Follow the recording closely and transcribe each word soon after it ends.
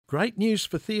Great news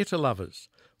for theatre lovers.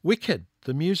 Wicked,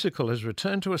 the musical, has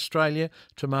returned to Australia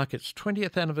to mark its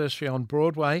 20th anniversary on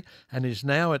Broadway and is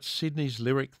now at Sydney's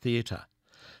Lyric Theatre.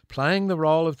 Playing the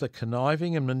role of the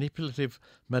conniving and manipulative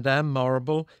Madame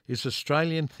Morrible is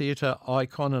Australian theatre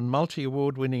icon and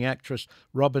multi-award-winning actress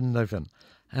Robyn Nevin.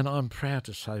 And I'm proud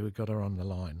to say we've got her on the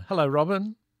line. Hello,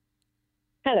 Robyn.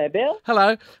 Hello, Bill.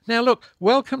 Hello. Now, look,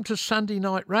 welcome to Sunday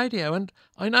Night Radio. And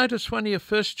I noticed one of your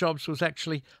first jobs was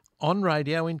actually on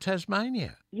radio in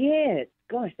Tasmania. Yes,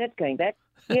 gosh, that's going back.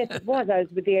 Yes, it was. I was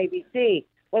with the ABC.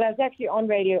 Well, I was actually on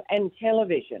radio and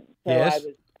television. So Yes.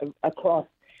 I was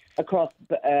across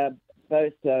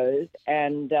both those.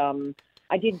 And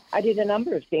I did a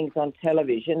number of things on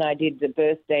television. I did the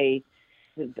birthday,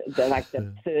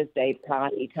 the Thursday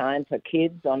party time for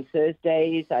kids on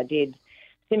Thursdays. I did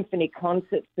symphony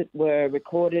concerts that were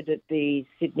recorded at the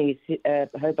Sydney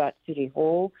Hobart City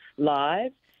Hall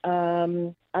live.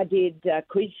 I did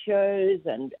quiz shows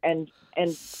and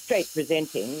straight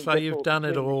presenting. So you've done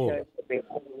it all.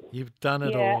 You've done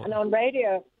it all. Yeah, and on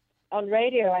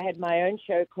radio, I had my own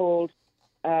show called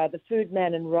The Food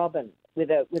Man and Robyn with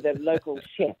a local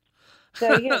chef.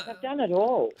 So yes, I've done it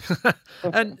all.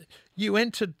 And you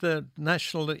entered the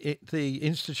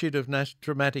Institute of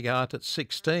Dramatic Art at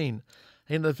 16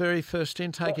 in the very first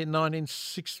intake in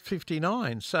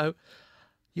 1959. So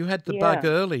you had the bug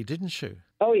early, didn't you?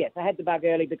 Oh yes, I had the bug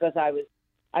early because I was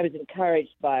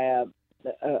encouraged by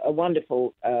a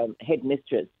wonderful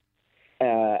headmistress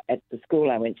at the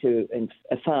school I went to in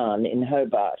Farn in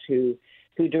Hobart, who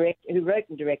wrote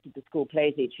and directed the school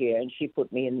plays each year, and she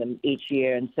put me in them each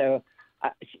year, and so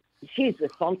she's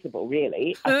responsible,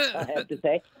 really. I have to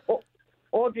say.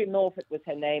 Audrey Morfitt was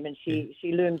her name, and she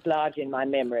looms large in my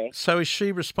memory. So is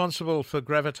she responsible for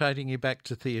gravitating you back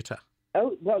to theatre?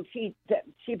 Oh, well, she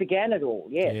began it all,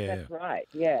 yes, that's right,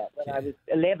 when I was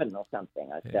 11 or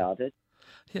something I started.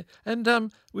 Yeah,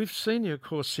 and we've seen you, of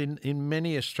course, in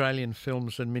many Australian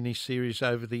films and miniseries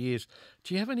over the years.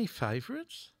 Do you have any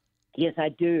favourites? Yes, I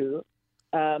do.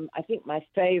 I think my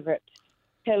favourite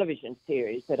television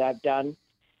series that I've done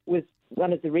was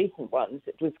one of the recent ones.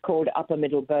 It was called Upper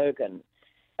Middle Bogan,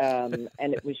 and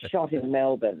it was shot in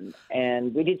Melbourne,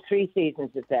 and we did 3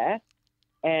 seasons of that.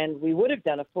 And we would have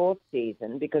done a 4th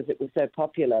season because it was so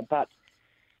popular, but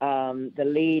the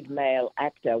lead male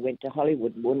actor went to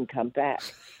Hollywood and wouldn't come back.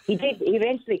 He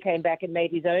eventually came back and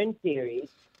made his own series,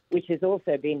 which has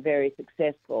also been very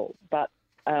successful. But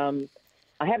I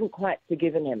haven't quite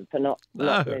forgiven him for not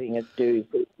letting us do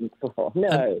season 4.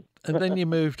 No. And then you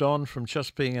moved on from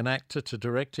just being an actor to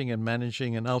directing and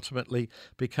managing and ultimately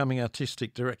becoming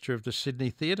artistic director of the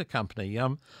Sydney Theatre Company.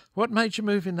 What made you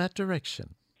move in that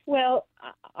direction? Well,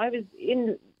 I was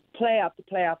in play after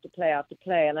play after play after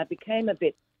play, and I became a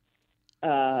bit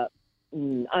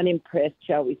unimpressed,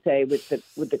 shall we say, with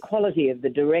the quality of the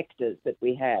directors that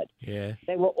we had. Yeah,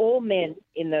 they were all men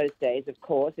in those days. Of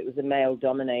course, it was a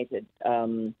male-dominated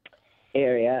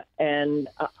area, and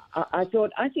I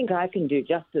thought, I think I can do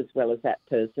just as well as that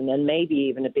person, and maybe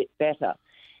even a bit better.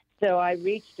 So I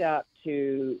reached out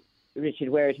to Richard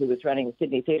Werrett, who was running the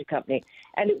Sydney Theatre Company,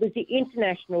 and it was the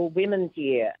International Women's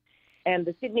Year. And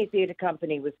the Sydney Theatre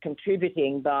Company was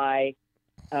contributing by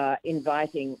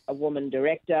inviting a woman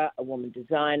director, a woman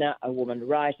designer, a woman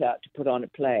writer to put on a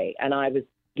play. And I was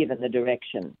given the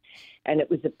direction. And it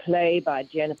was a play by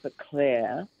Jennifer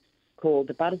Clare called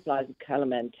The Butterflies of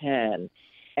Kalimantan.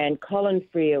 And Colin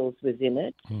Friels was in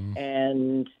it,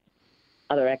 and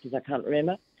other actors I can't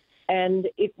remember. And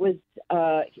it was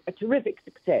a terrific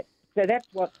success. So that's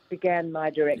what began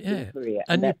my directing career,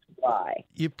 and that's why.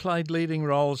 You played leading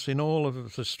roles in all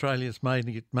of Australia's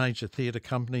major theatre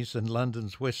companies and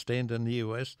London's West End and the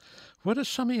US. What are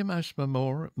some of your most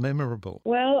memorable?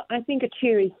 Well, I think A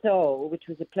Cheery Soul, which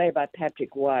was a play by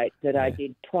Patrick White that I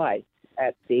did twice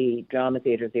at the Drama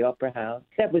Theatre of the Opera House.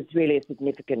 That was really a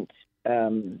significant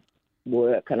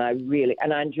work, and I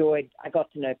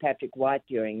got to know Patrick White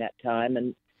during that time,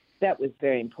 and that was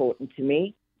very important to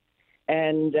me.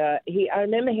 And I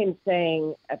remember him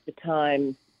saying at the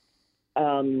time,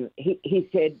 he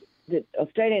said that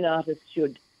Australian artists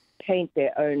should paint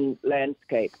their own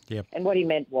landscape. Yep. And what he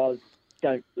meant was,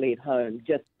 don't leave home,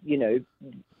 just,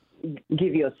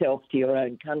 give yourself to your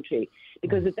own country.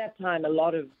 Because at that time, a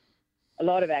lot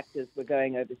of actors were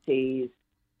going overseas,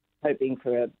 hoping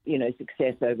for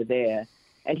success over there.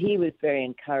 And he was very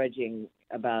encouraging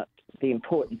about the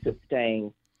importance of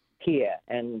staying here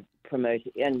and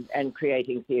promoting and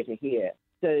creating theatre here.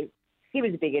 So he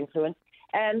was a big influence.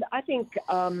 And I think,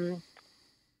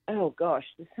 oh gosh,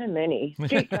 there's so many.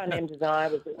 Streetcar Named Desire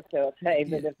was also a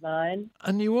favourite of mine.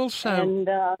 And you also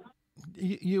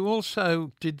You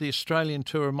also did the Australian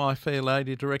tour of My Fair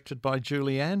Lady, directed by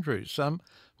Julie Andrews.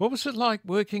 What was it like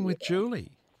working with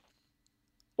Julie?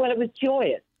 Well, it was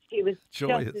joyous. She was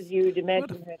Joyous. just as you would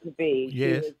imagine her to be.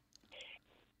 Yes.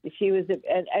 She was,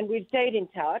 and we've stayed in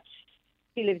touch.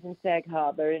 She lives in Sag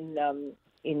Harbor in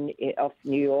off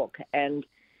New York, and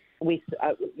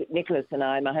Nicholas and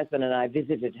I, my husband and I,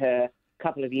 visited her a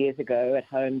couple of years ago at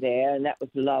home there, and that was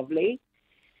lovely.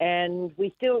 And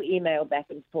we still email back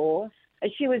and forth.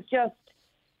 And she was just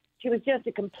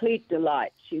a complete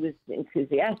delight. She was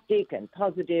enthusiastic and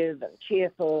positive and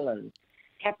cheerful and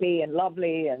happy and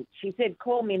lovely. And she said,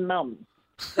 "Call me Mum."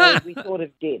 So we sort of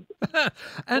did.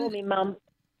 Call me Mum.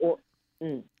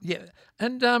 Yeah,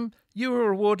 and you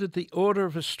were awarded the Order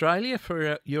of Australia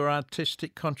for your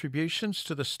artistic contributions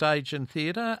to the stage and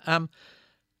theatre.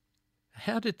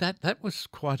 How did that? That was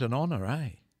quite an honour, eh?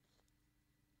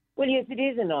 Well, yes, it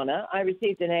is an honour. I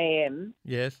received an AM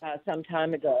some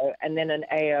time ago, and then an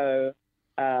AO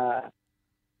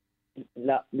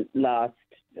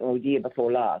year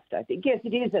before last, I think. Yes,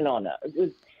 it is an honour.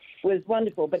 It was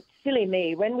wonderful, but silly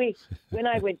me, when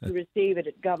I went to receive it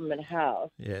at Government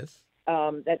House. Yes.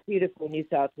 That beautiful New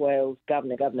South Wales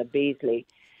Governor Beazley,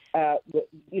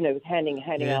 was handing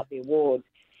out the awards.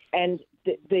 And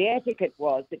the etiquette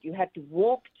was that you had to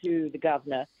walk to the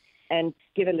governor and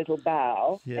give a little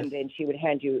bow, and then she would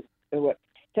hand you a award.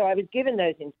 So I was given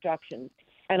those instructions,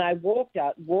 and I walked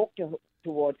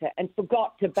towards her and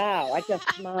forgot to bow. I just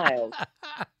smiled.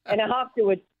 And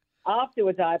afterwards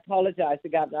I apologised to the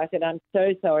governor. I said, "I'm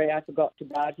so sorry, I forgot to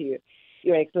bow to you,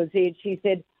 Your Excellency." And she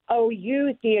said, "Oh,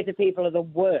 you theatre people are the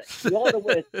worst. You're the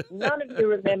worst. None of you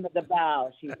remember the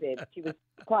bow," she said. She was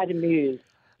quite amused.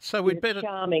 So we'd better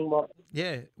charming woman.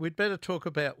 Yeah, we'd better talk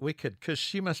about Wicked, because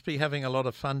she must be having a lot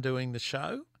of fun doing the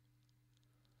show.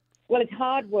 Well, it's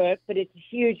hard work, but it's a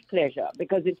huge pleasure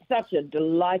because it's such a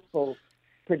delightful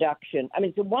production. I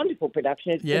mean, it's a wonderful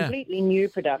production. It's a completely new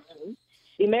production.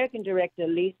 The American director,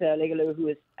 Lisa Legaloo,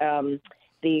 who's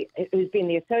been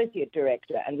the associate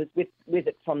director and was with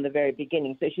it from the very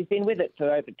beginning. So she's been with it for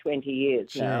over 20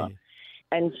 years now.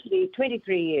 And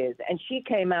 23 years. And she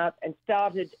came out and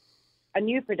started a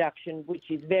new production,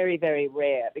 which is very, very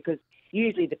rare, because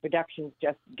usually the productions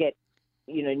just get,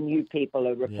 new people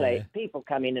or replace. People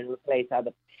come in and replace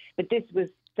other. But this was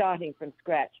starting from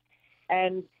scratch.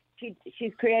 And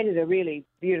she's created a really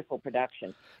beautiful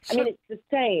production. I mean, it's the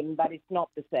same, but it's not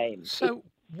the same. So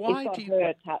why do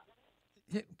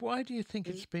you think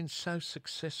it's been so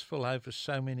successful over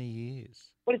so many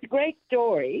years? Well, it's a great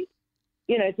story.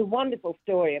 It's a wonderful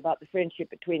story about the friendship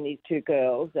between these two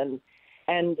girls, and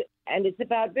it's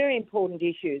about very important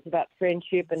issues about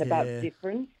friendship and about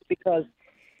difference, because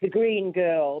the green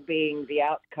girl being the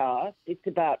outcast, it's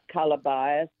about colour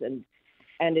bias and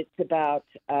it's about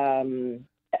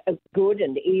good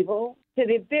and evil. So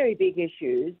they're very big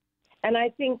issues, and I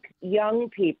think young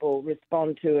people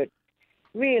respond to it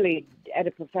really at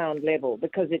a profound level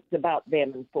because it's about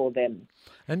them and for them.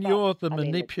 And you're the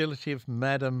manipulative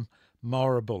Madame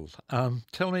Morrible.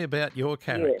 Tell me about your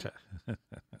character. Yes.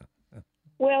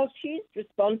 Well, she's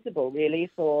responsible really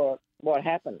for what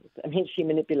happens. I mean, she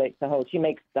manipulates she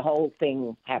makes the whole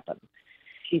thing happen.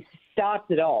 She starts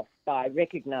it off by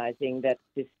recognizing that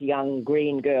this young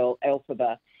green girl,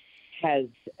 Elphaba, has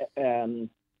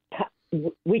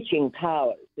witching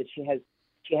powers, that she has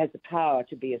the power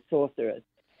to be a sorceress.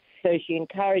 So she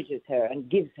encourages her and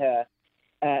gives her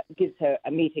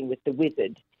a meeting with the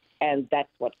wizard, and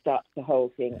that's what starts the whole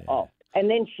thing off. And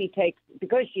then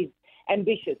because she's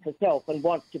ambitious herself and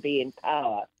wants to be in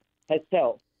power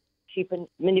herself, she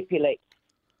manipulates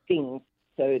things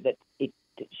so that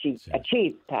she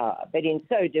achieves power. But in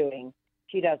so doing,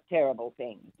 she does terrible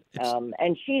things.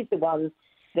 And she's the one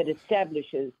that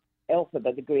establishes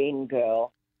Elphaba, the green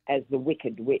girl, as the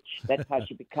wicked witch. That's how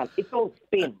she becomes. It's all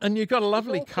spin. And you've got a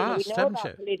lovely cast, haven't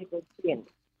you? Political spin.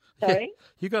 Sorry? Yeah,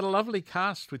 you've got a lovely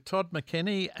cast with Todd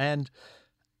McKenney and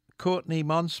Courtney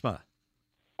Monsma.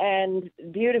 And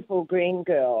beautiful green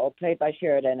girl, played by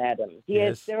Sheridan Adams.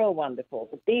 Yes, they're all wonderful.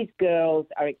 But these girls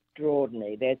are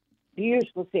extraordinary. They're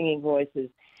beautiful singing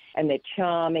voices, and they're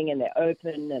charming, and they're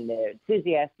open, and they're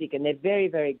enthusiastic, and they're very,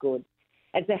 very good.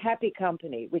 It's a happy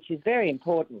company, which is very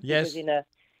important. Yes. Because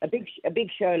in a big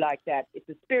show like that, if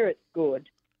the spirit's good,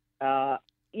 the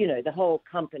whole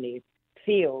company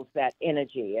feels that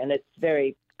energy, and it's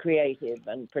very creative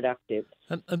and productive.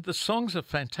 And the songs are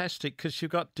fantastic because you've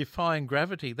got Defying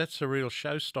Gravity. That's a real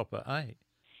showstopper, eh?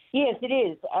 Yes, it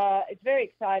is. It's very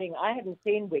exciting. I hadn't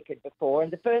seen Wicked before,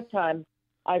 and the first time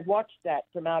I watched that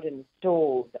from out in the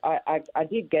stalls. I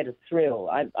did get a thrill.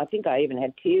 I think I even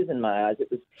had tears in my eyes.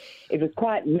 It was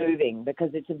quite moving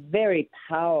because it's a very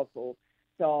powerful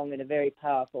song and a very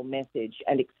powerful message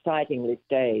and excitingly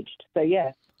staged. So,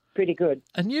 yeah, pretty good.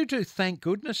 And you do Thank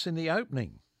Goodness in the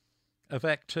opening of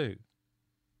Act Two.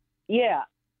 Yeah,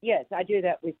 yes, I do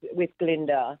that with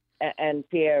Glinda and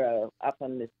Piero up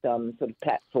on this sort of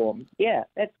platform. Yeah,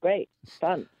 that's great. It's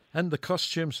fun. And the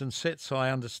costumes and sets,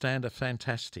 I understand, are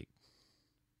fantastic.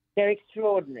 They're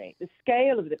extraordinary. The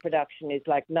scale of the production is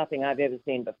like nothing I've ever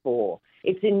seen before.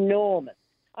 It's enormous.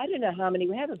 I don't know how many.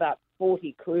 We have about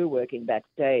 40 crew working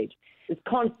backstage. There's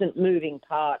constant moving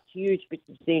parts, huge bits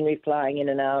of scenery flying in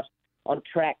and out on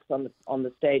tracks on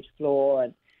the stage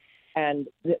floor, and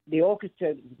the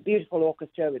orchestra, beautiful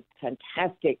orchestra with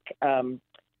fantastic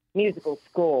musical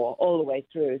score all the way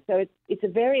through. So it's a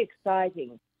very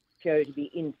exciting show to be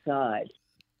inside.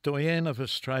 Doyenne of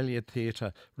Australia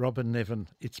Theatre, Robyn Nevin,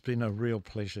 it's been a real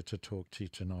pleasure to talk to you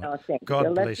tonight. Oh, thank God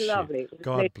you. bless That's lovely. you.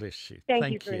 God bless you.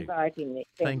 Thank you for inviting me.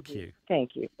 Thank you.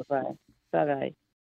 Thank you. Bye-bye. Bye-bye.